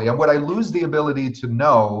 Exactly. And what I lose the ability to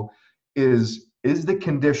know is the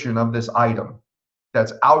condition of this item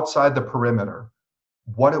that's outside the perimeter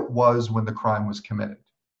what it was when the crime was committed,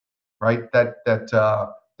 right?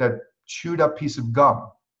 That chewed up piece of gum,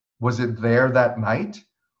 was it there that night?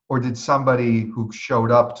 Or did somebody who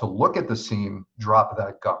showed up to look at the scene drop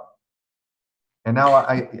that gum? And now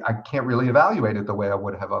I can't really evaluate it the way I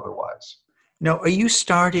would have otherwise. Now, are you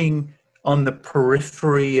starting on the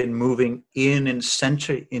periphery and moving in and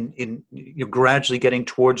center in you're gradually getting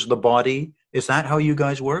towards the body? Is that how you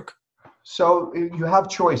guys work? So you have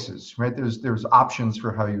choices, right? There's options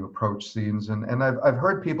for how you approach scenes. And I've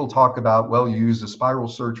heard people talk about, well, you use a spiral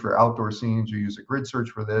search for outdoor scenes, you use a grid search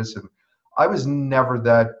for this. And I was never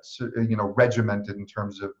that, regimented in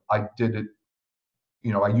terms of I did it,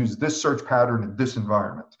 I use this search pattern in this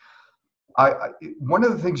environment. One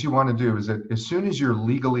of the things you want to do is that as soon as you're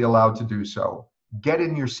legally allowed to do so, get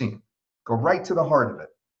in your scene, go right to the heart of it.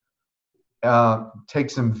 Take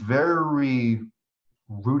some very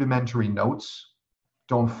rudimentary notes.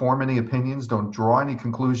 Don't form any opinions. Don't draw any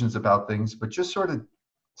conclusions about things, but just sort of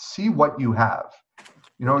see what you have.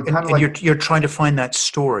 You're trying to find that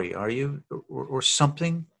story, are you, or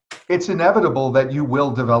something? It's inevitable that you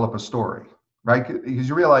will develop a story, right? Because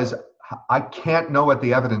you realize I can't know what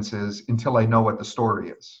the evidence is until I know what the story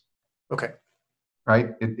is. Okay.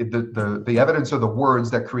 Right? The evidence are the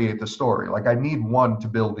words that create the story. Like I need one to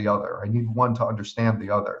build the other. I need one to understand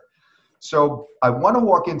the other. So I want to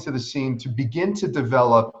walk into the scene to begin to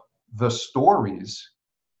develop the stories,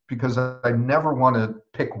 because I never want to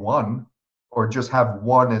pick one or just have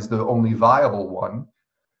one as the only viable one.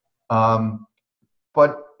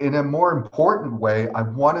 But in a more important way, I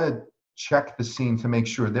want to check the scene to make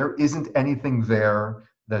sure there isn't anything there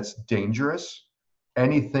that's dangerous,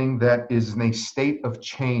 anything that is in a state of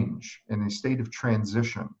change, in a state of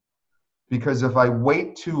transition. Because if I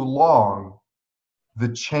wait too long, the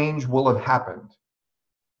change will have happened.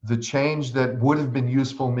 The change that would have been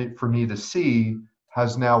useful for me to see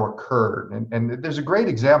has now occurred. And there's a great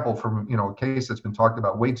example from, a case that's been talked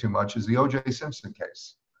about way too much is the O.J. Simpson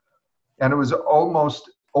case. And it was almost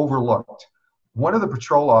overlooked. One of the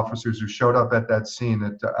patrol officers who showed up at that scene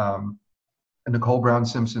at Nicole Brown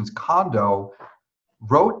Simpson's condo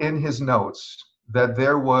wrote in his notes that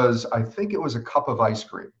there was, I think it was a cup of ice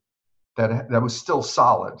cream that was still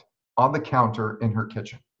solid on the counter in her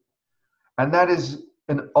kitchen. And that is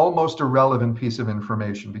an almost irrelevant piece of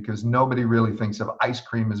information because nobody really thinks of ice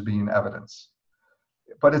cream as being evidence.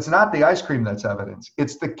 But it's not the ice cream that's evidence.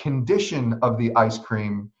 It's the condition of the ice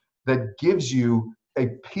cream that gives you a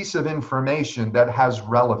piece of information that has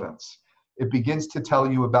relevance. It begins to tell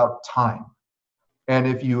you about time. And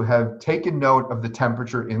if you have taken note of the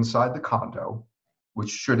temperature inside the condo, which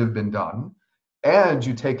should have been done, and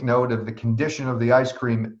you take note of the condition of the ice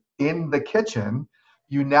cream in the kitchen,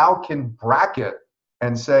 you now can bracket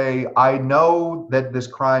and say, I know that this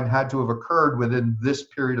crime had to have occurred within this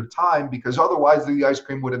period of time because otherwise the ice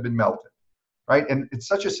cream would have been melted, right? And it's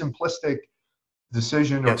such a simplistic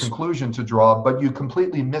decision or conclusion to draw, but you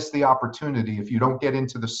completely miss the opportunity if you don't get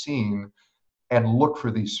into the scene and look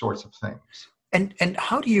for these sorts of things. And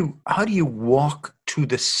how do you walk to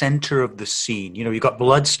the center of the scene? You've got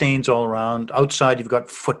blood stains all around. Outside, you've got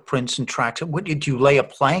footprints and tracks. What did you lay a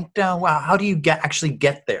plank down? Wow, how do you actually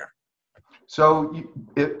get there? So,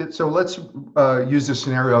 so let's use the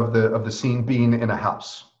scenario of the scene being in a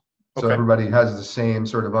house. So everybody has the same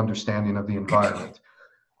sort of understanding of the environment.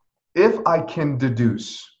 If I can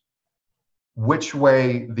deduce which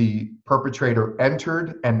way the perpetrator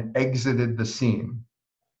entered and exited the scene,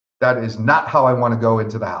 That is not how I want to go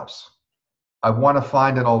into the house. I want to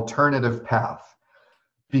find an alternative path,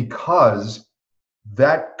 because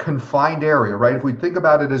that confined area, right? If we think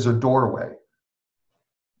about it as a doorway,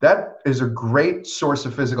 that is a great source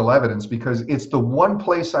of physical evidence, because it's the one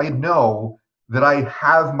place I know that I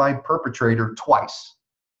have my perpetrator twice.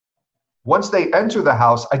 Once they enter the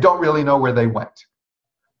house, I don't really know where they went,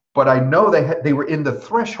 but I know they were in the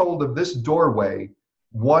threshold of this doorway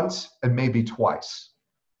once and maybe twice.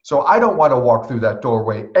 So I don't want to walk through that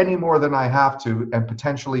doorway any more than I have to and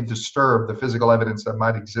potentially disturb the physical evidence that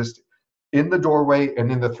might exist in the doorway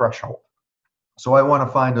and in the threshold. So I want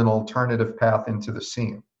to find an alternative path into the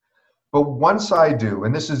scene. But once I do,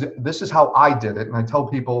 and this is how I did it, and I tell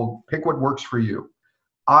people, pick what works for you.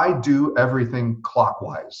 I do everything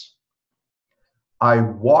clockwise. I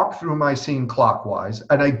walk through my scene clockwise,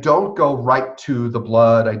 and I don't go right to the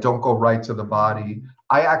blood. I don't go right to the body.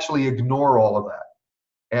 I actually ignore all of that.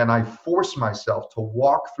 And I force myself to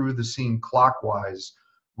walk through the scene clockwise,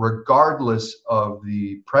 regardless of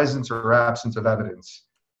the presence or absence of evidence.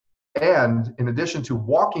 And in addition to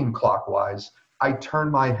walking clockwise, I turn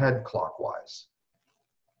my head clockwise,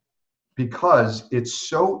 because it's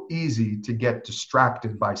so easy to get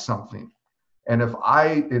distracted by something. And if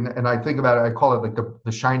I think about it, I call it like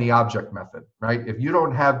the shiny object method, right? If you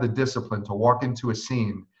don't have the discipline to walk into a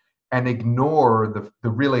scene and ignore the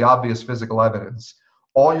really obvious physical evidence,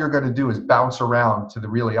 all you're going to do is bounce around to the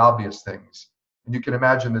really obvious things. And you can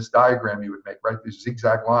imagine this diagram you would make, right? These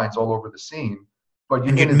zigzag lines all over the scene. But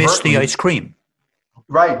you'd miss the ice cream.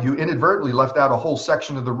 Right. You inadvertently left out a whole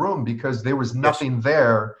section of the room because there was nothing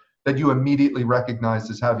there that you immediately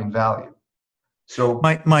recognized as having value. So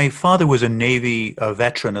my father was a Navy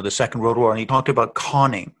veteran of the Second World War, and he talked about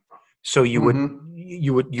conning. So you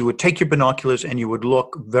would take your binoculars and you would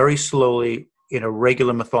look very slowly in a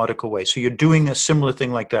regular, methodical way. So you're doing a similar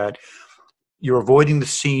thing like that. You're avoiding the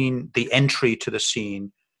scene, the entry to the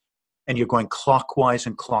scene, and you're going clockwise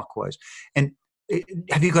and clockwise. And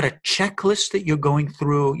have you got a checklist that you're going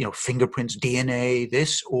through, fingerprints, DNA,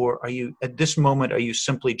 this, or are you, at this moment, are you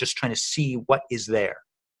simply just trying to see what is there?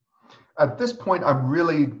 At this point, I'm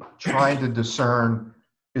really trying to discern,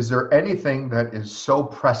 is there anything that is so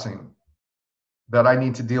pressing that I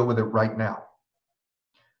need to deal with it right now?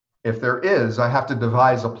 If there is, I have to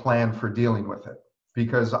devise a plan for dealing with it.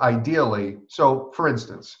 Because ideally, so for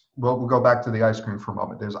instance, we'll go back to the ice cream for a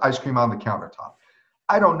moment. There's ice cream on the countertop.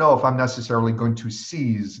 I don't know if I'm necessarily going to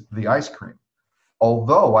seize the ice cream.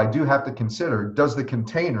 Although I do have to consider, does the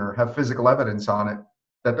container have physical evidence on it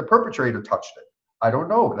that the perpetrator touched it? I don't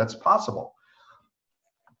know. That's possible.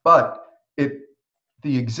 But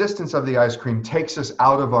the existence of the ice cream takes us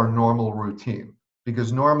out of our normal routine,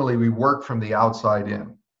 because normally we work from the outside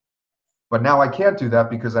in. But now I can't do that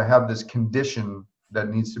because I have this condition that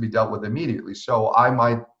needs to be dealt with immediately. So I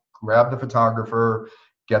might grab the photographer,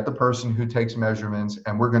 get the person who takes measurements,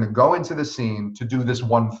 and we're going to go into the scene to do this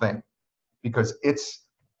one thing, because it's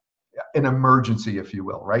an emergency, if you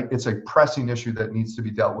will, right? It's a pressing issue that needs to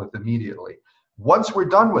be dealt with immediately. Once we're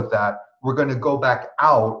done with that, we're going to go back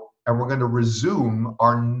out and we're going to resume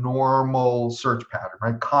our normal search pattern,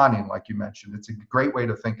 right? Conning, like you mentioned. It's a great way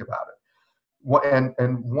to think about it.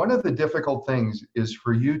 And one of the difficult things is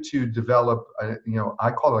for you to develop,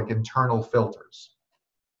 I call it like internal filters.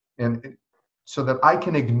 And so that I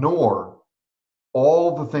can ignore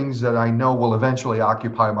all the things that I know will eventually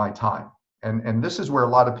occupy my time. And this is where a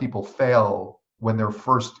lot of people fail when they're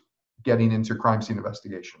first getting into crime scene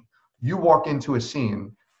investigation. You walk into a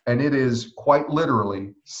scene and it is quite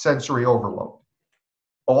literally sensory overload.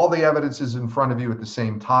 All the evidence is in front of you at the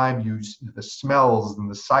same time. The smells and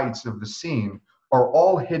the sights of the scene are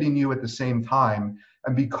all hitting you at the same time.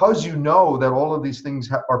 And because you know that all of these things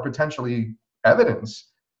are potentially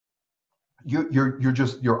evidence,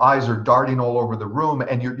 your eyes are darting all over the room,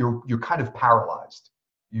 and you're kind of paralyzed.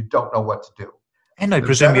 You don't know what to do. And I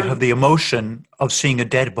presume you have the emotion of seeing a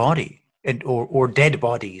dead body, or dead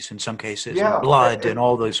bodies in some cases, and blood and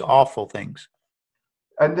all those awful things.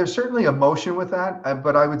 And there's certainly emotion with that,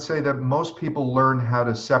 but I would say that most people learn how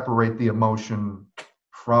to separate the emotion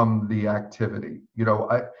from the activity.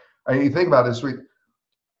 I think about this.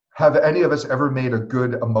 Have any of us ever made a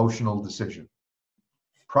good emotional decision?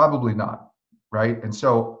 Probably not, right? And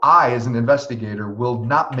so I, as an investigator, will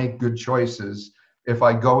not make good choices if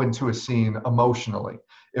I go into a scene emotionally,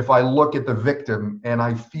 if I look at the victim and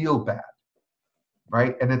I feel bad,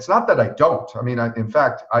 right? And it's not that I don't. I mean, in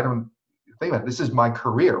fact, I don't think that this is my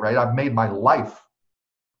career, right? I've made my life,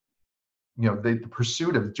 the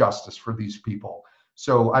pursuit of justice for these people.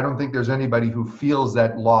 So I don't think there's anybody who feels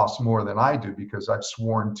that loss more than I do, because I've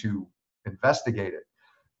sworn to investigate it.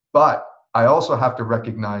 But I also have to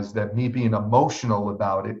recognize that me being emotional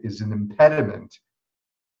about it is an impediment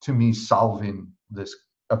to me solving this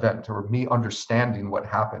event or me understanding what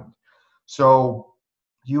happened. So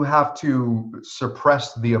you have to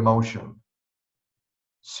suppress the emotion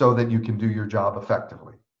so that you can do your job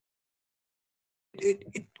effectively.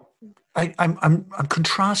 I'm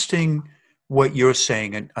contrasting what you're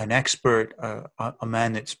saying, an expert, a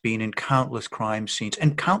man that's been in countless crime scenes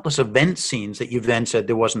and countless event scenes that you've then said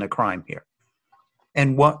there wasn't a crime here.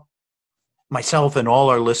 And what myself and all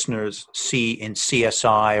our listeners see in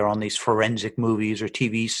CSI or on these forensic movies or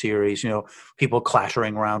TV series, people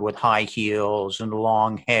clattering around with high heels and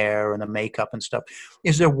long hair and the makeup and stuff.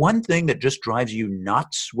 Is there one thing that just drives you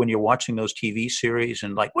nuts when you're watching those TV series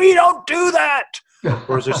and like, we don't do that?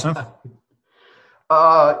 Or is there something?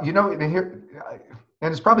 And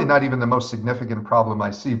it's probably not even the most significant problem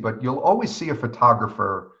I see, but you'll always see a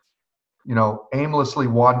photographer aimlessly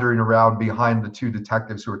wandering around behind the two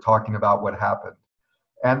detectives who are talking about what happened.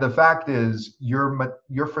 And the fact is,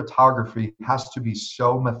 your photography has to be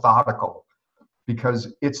so methodical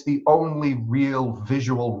because it's the only real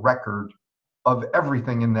visual record of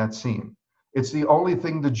everything in that scene. It's the only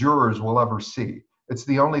thing the jurors will ever see. It's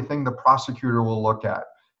the only thing the prosecutor will look at.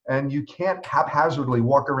 And you can't haphazardly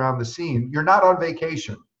walk around the scene. You're not on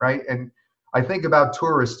vacation, right? And I think about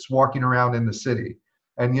tourists walking around in the city.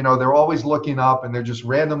 And, they're always looking up and they're just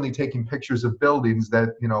randomly taking pictures of buildings that,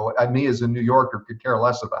 me as a New Yorker could care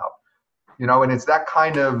less about, and it's that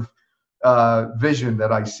kind of vision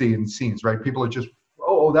that I see in scenes, right? People are just,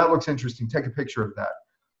 oh, that looks interesting. Take a picture of that.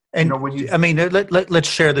 And let's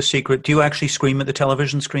share the secret. Do you actually scream at the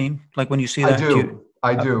television screen? Like when you see that?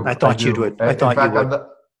 I do. I thought you would. I thought you would.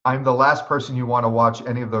 I'm the last person you want to watch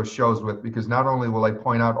any of those shows with, because not only will I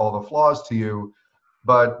point out all the flaws to you,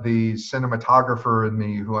 but the cinematographer in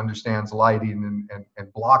me who understands lighting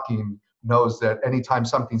and blocking knows that anytime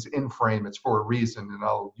something's in frame, it's for a reason, and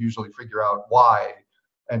I'll usually figure out why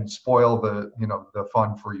and spoil the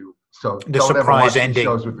fun for you. So the surprise ending.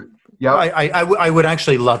 Shows with me. Yeah, I would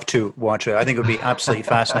actually love to watch it. I think it would be absolutely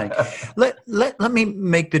fascinating. Let me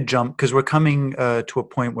make the jump, because we're coming to a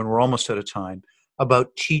point when we're almost out of time,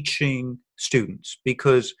 about teaching students,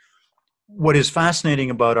 because what is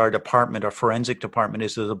fascinating about our department, our forensic department,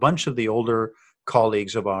 is there's a bunch of the older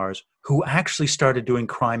colleagues of ours who actually started doing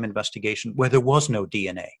crime investigation where there was no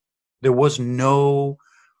DNA. There was no,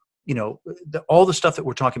 all the stuff that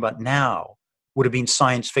we're talking about now would have been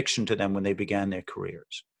science fiction to them when they began their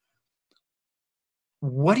careers.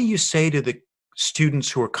 What do you say to the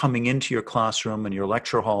students who are coming into your classroom and your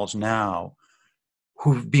lecture halls now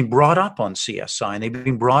who've been brought up on CSI and they've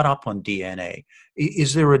been brought up on DNA?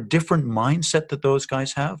 Is there a different mindset that those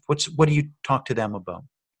guys have? What do you talk to them about?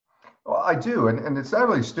 Well, I do, and it's not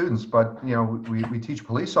only students, but we teach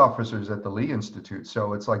police officers at the Lee Institute,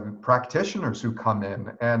 so it's like practitioners who come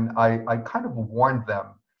in, and I kind of warned them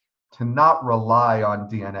to not rely on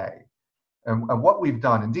DNA. And what we've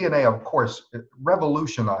done, and DNA, of course, it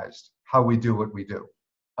revolutionized how we do what we do.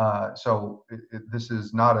 So this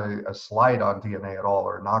is not a slight on DNA at all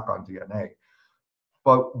or a knock on DNA.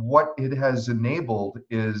 But what it has enabled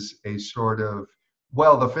is a sort of,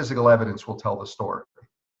 the physical evidence will tell the story.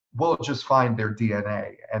 We'll just find their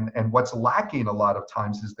DNA. And what's lacking a lot of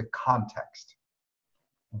times is the context.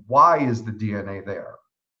 Why is the DNA there?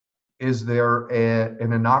 Is there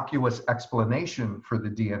an innocuous explanation for the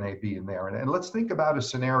DNA being there? And let's think about a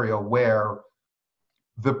scenario where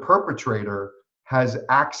the perpetrator has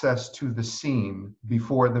access to the scene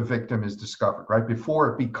before the victim is discovered, right? Before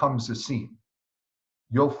it becomes a scene.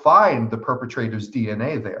 You'll find the perpetrator's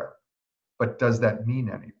DNA there, but does that mean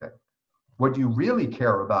anything? What you really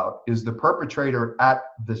care about is the perpetrator at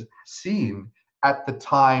the scene at the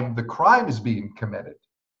time the crime is being committed,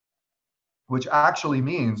 which actually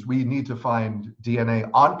means we need to find DNA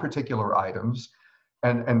on particular items.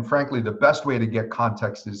 And frankly, the best way to get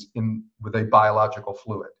context is with a biological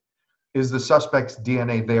fluid. Is the suspect's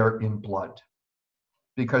DNA there in blood?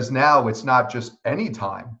 Because now it's not just any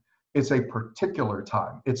time, it's a particular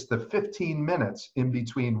time. It's the 15 minutes in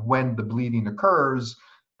between when the bleeding occurs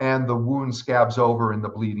and the wound scabs over and the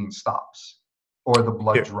bleeding stops, or the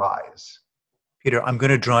blood dries. Peter, I'm going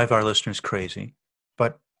to drive our listeners crazy,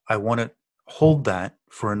 but I want to hold that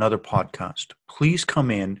for another podcast. Please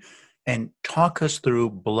come in and talk us through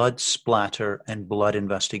blood splatter and blood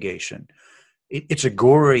investigation. It's a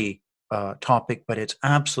gory topic, but it's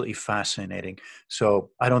absolutely fascinating. So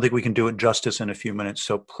I don't think we can do it justice in a few minutes.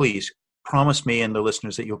 So please promise me and the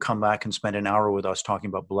listeners that you'll come back and spend an hour with us talking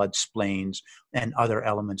about blood splains and other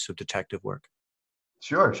elements of detective work.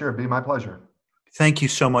 Sure. It'd be my pleasure. Thank you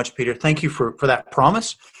so much, Peter. Thank you for that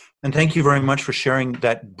promise. And thank you very much for sharing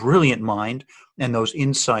that brilliant mind and those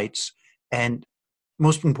insights. And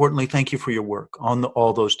most importantly, thank you for your work on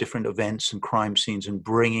all those different events and crime scenes and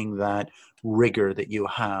bringing that rigor that you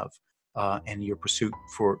have and your pursuit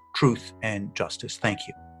for truth and justice. Thank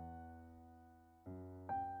you.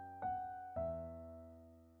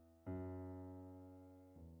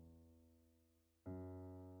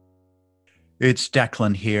 It's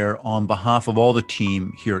Declan here on behalf of all the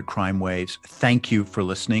team here at Crime Waves. Thank you for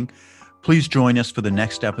listening. Please join us for the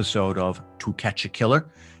next episode of To Catch a Killer.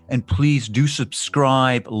 And please do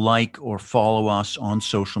subscribe, like, or follow us on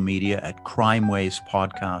social media at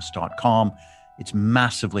crimewavespodcast.com. It's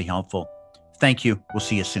massively helpful. Thank you. We'll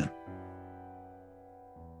see you soon.